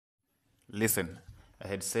Listen, I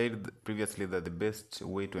had said previously that the best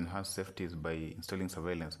way to enhance safety is by installing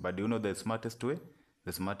surveillance. But do you know the smartest way?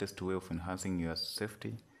 The smartest way of enhancing your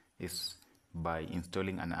safety is by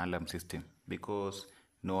installing an alarm system because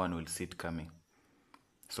no one will see it coming.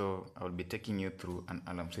 So I will be taking you through an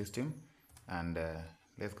alarm system and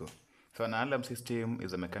let's go. So an alarm system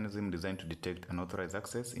is a mechanism designed to detect unauthorized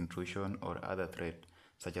access, intrusion, or other threat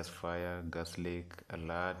such as fire, gas leak,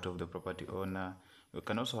 alert of the property owner. You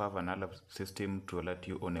can also have an alarm system to alert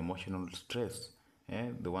you on emotional stress,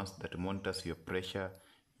 the ones that monitors your pressure,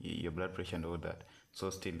 your blood pressure and all that. So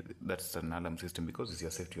still that's an alarm system because it's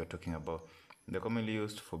your safety you're talking about. They're commonly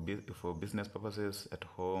used for business purposes, at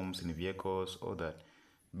homes, in vehicles, all that.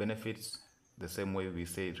 Benefits, the same way we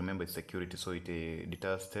say, remember it's security, so it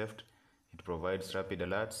deters theft, it provides rapid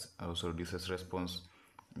alerts, also reduces response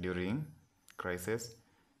during crisis,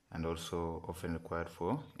 and also often required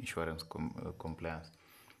for insurance compliance.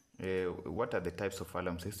 What are the types of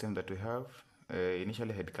alarm systems that we have?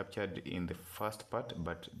 Initially I had captured in the first part,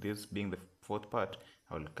 but this being the fourth part,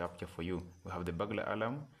 I will capture for you. We have the burglar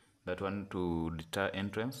alarm, that one to deter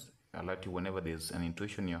entrance, alert you whenever there's an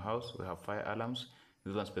intrusion in your house. We have fire alarms.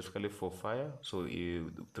 This one specifically for fire. So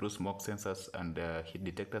through smoke sensors and heat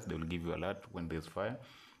detectors, they will give you alert when there's fire.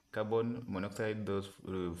 Carbon monoxide, those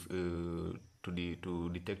to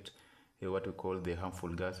detect what we call the harmful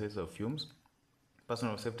gases or fumes.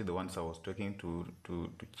 Personal safety, the ones I was talking to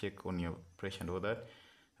check on your pressure and all that,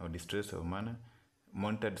 or distress or manner.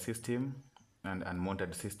 Monitored system and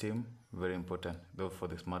unmonitored system, very important, though for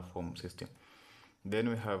the smartphone system. Then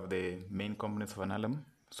we have the main components of an alarm.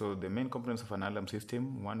 So the main components of an alarm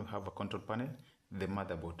system, one, we have a control panel, the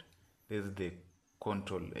motherboard. This is the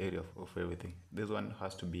control area of everything. This one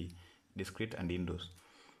has to be discrete and indoors.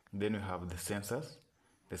 Then we have the sensors.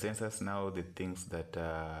 The sensors now, the things that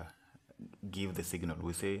give the signal.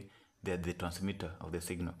 We say they're the transmitter of the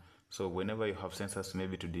signal. So whenever you have sensors,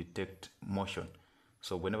 maybe to detect motion.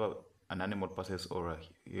 So whenever an animal passes or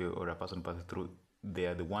a person passes through, they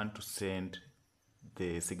are the one to send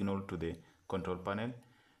the signal to the control panel,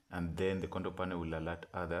 and then the control panel will alert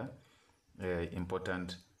other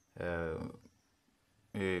important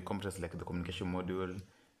components like the communication module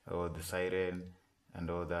or the siren and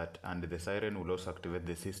all that. And the siren will also activate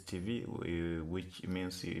the CCTV, which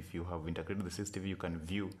means if you have integrated the CCTV, you can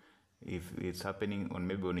view if it's happening on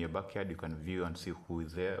maybe on your backyard. You can view and see who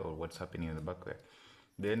is there or what's happening in the backyard.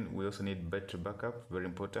 Then we also need battery backup, very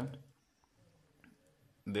important.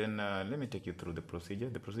 Then let me take you through the procedure.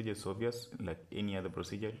 The procedure is obvious, like any other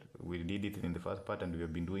procedure. We did it in the first part and we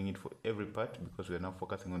have been doing it for every part because we are now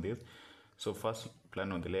focusing on this. So first,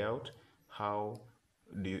 plan on the layout. How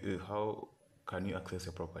can you access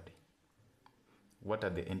your property? What are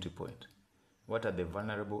the entry points? What are the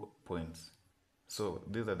vulnerable points? So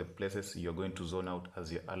these are the places you're going to zone out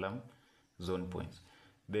as your alarm zone points.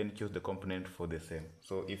 Then choose the component for the same.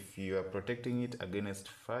 So if you are protecting it against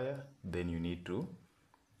fire, then you need to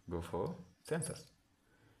go for sensors.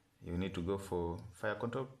 You need to go for fire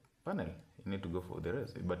control panel. You need to go for the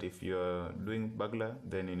rest. But if you're doing burglar,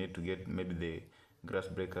 then you need to get maybe the grass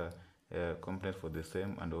breaker component for the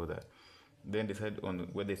same and all that. Then decide on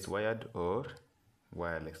whether it's wired or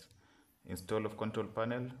wireless. Install of control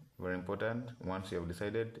panel, very important. Once you have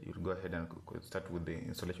decided, you'll go ahead and start with the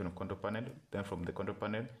installation of control panel. Then from the control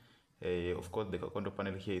panel, of course the control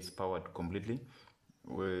panel here is powered completely.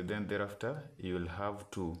 Then thereafter, you will have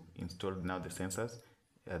to install now the sensors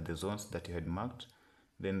at the zones that you had marked.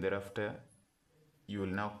 Then thereafter, you will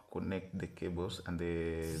now connect the cables, and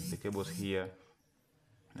the cables here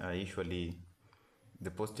are usually the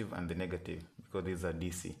positive and the negative because these are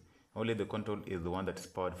DC. Only the control is the one that is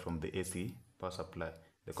powered from the AC power supply,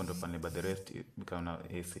 the control panel, but the rest become now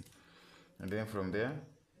AC. And then from there,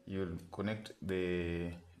 you'll connect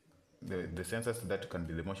the sensors. That can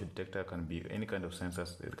be the motion detector, can be any kind of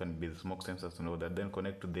sensors, it can be the smoke sensors and all that. Then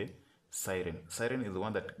connect to the siren. Siren is the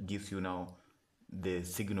one that gives you now the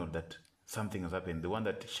signal that something has happened, the one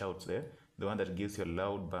that shouts there, the one that gives you a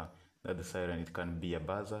loud bang. That's the siren. It can be a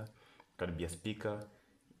buzzer, it can be a speaker,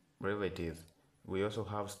 wherever it is. We also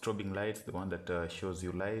have strobing lights, the one that shows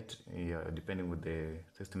you light, depending with the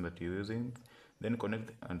system that you're using. Then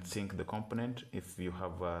connect and sync the component. If you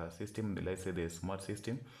have a system, let's say the smart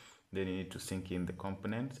system, then you need to sync in the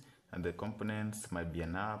components, and the components might be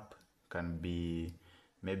an app, can be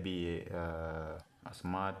maybe a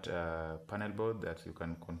smart panel board that you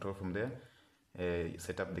can control from there.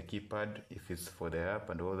 Set up the keypad if it's for the app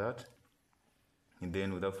and all that. And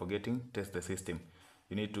then without forgetting, test the system.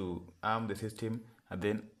 You need to arm the system and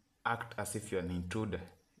then act as if you're an intruder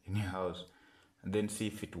in your house, and then see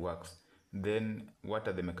if it works. Then what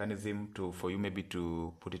are the mechanism for you maybe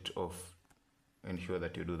to put it off? Ensure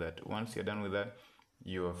that you do that. Once you're done with that,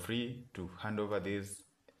 you are free to hand over this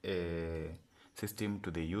system to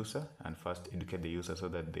the user and first educate the user so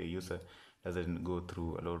that the user doesn't go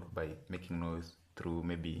through a lot by making noise through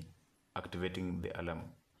maybe activating the alarm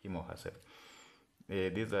him or herself.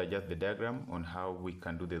 These are just the diagram on how we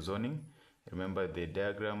can do the zoning. Remember the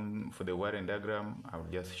diagram for the wiring diagram, I'll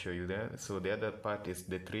just show you there. So the other part is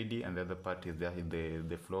the 3D and the other part is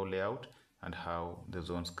the floor layout and how the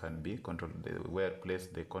zones can be controlled, where place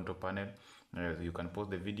the control panel. You can pause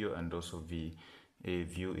the video and also view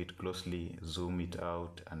it closely, zoom it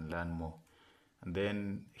out and learn more. And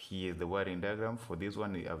then here is the wiring diagram. For this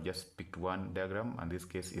one, I've just picked one diagram, and this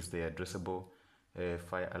case is the addressable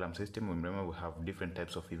fire alarm system. Remember, we have different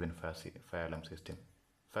types of even fire alarm system.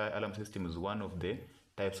 Fire alarm system is one of the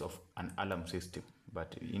types of an alarm system,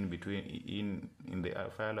 but in between, in the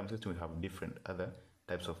fire alarm system, we have different other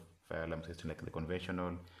types of fire alarm system, like the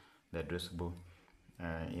conventional, the addressable.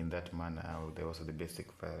 In that manner, there was the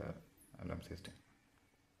basic fire alarm system.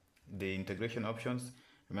 The integration options.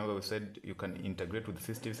 Remember, we said you can integrate with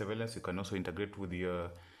CCTV surveillance. You can also integrate with your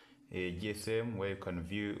GSM, where you can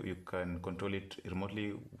you can control it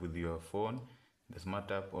remotely with your phone, the smart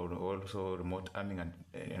app, or also remote arming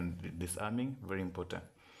and disarming. Very important.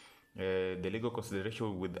 The legal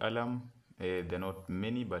consideration with alarm, they're not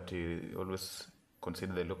many, but always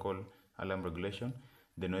consider the local alarm regulation.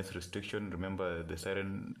 The noise restriction, remember the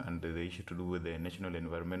siren and the issue to do with the National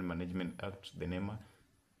Environment Management Act, the NEMA,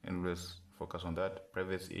 and always focus on that.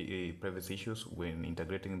 Privacy issues when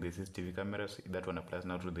integrating the CCTV cameras, that one applies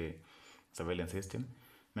now to the surveillance system.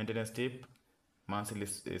 Maintenance tip, monthly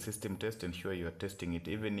system test, ensure you are testing it.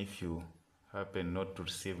 Even if you happen not to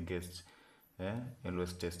receive guests,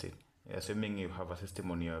 always test it. Assuming you have a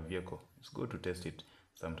system on your vehicle, it's good to test it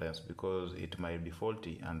sometimes because it might be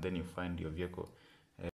faulty and then you find your vehicle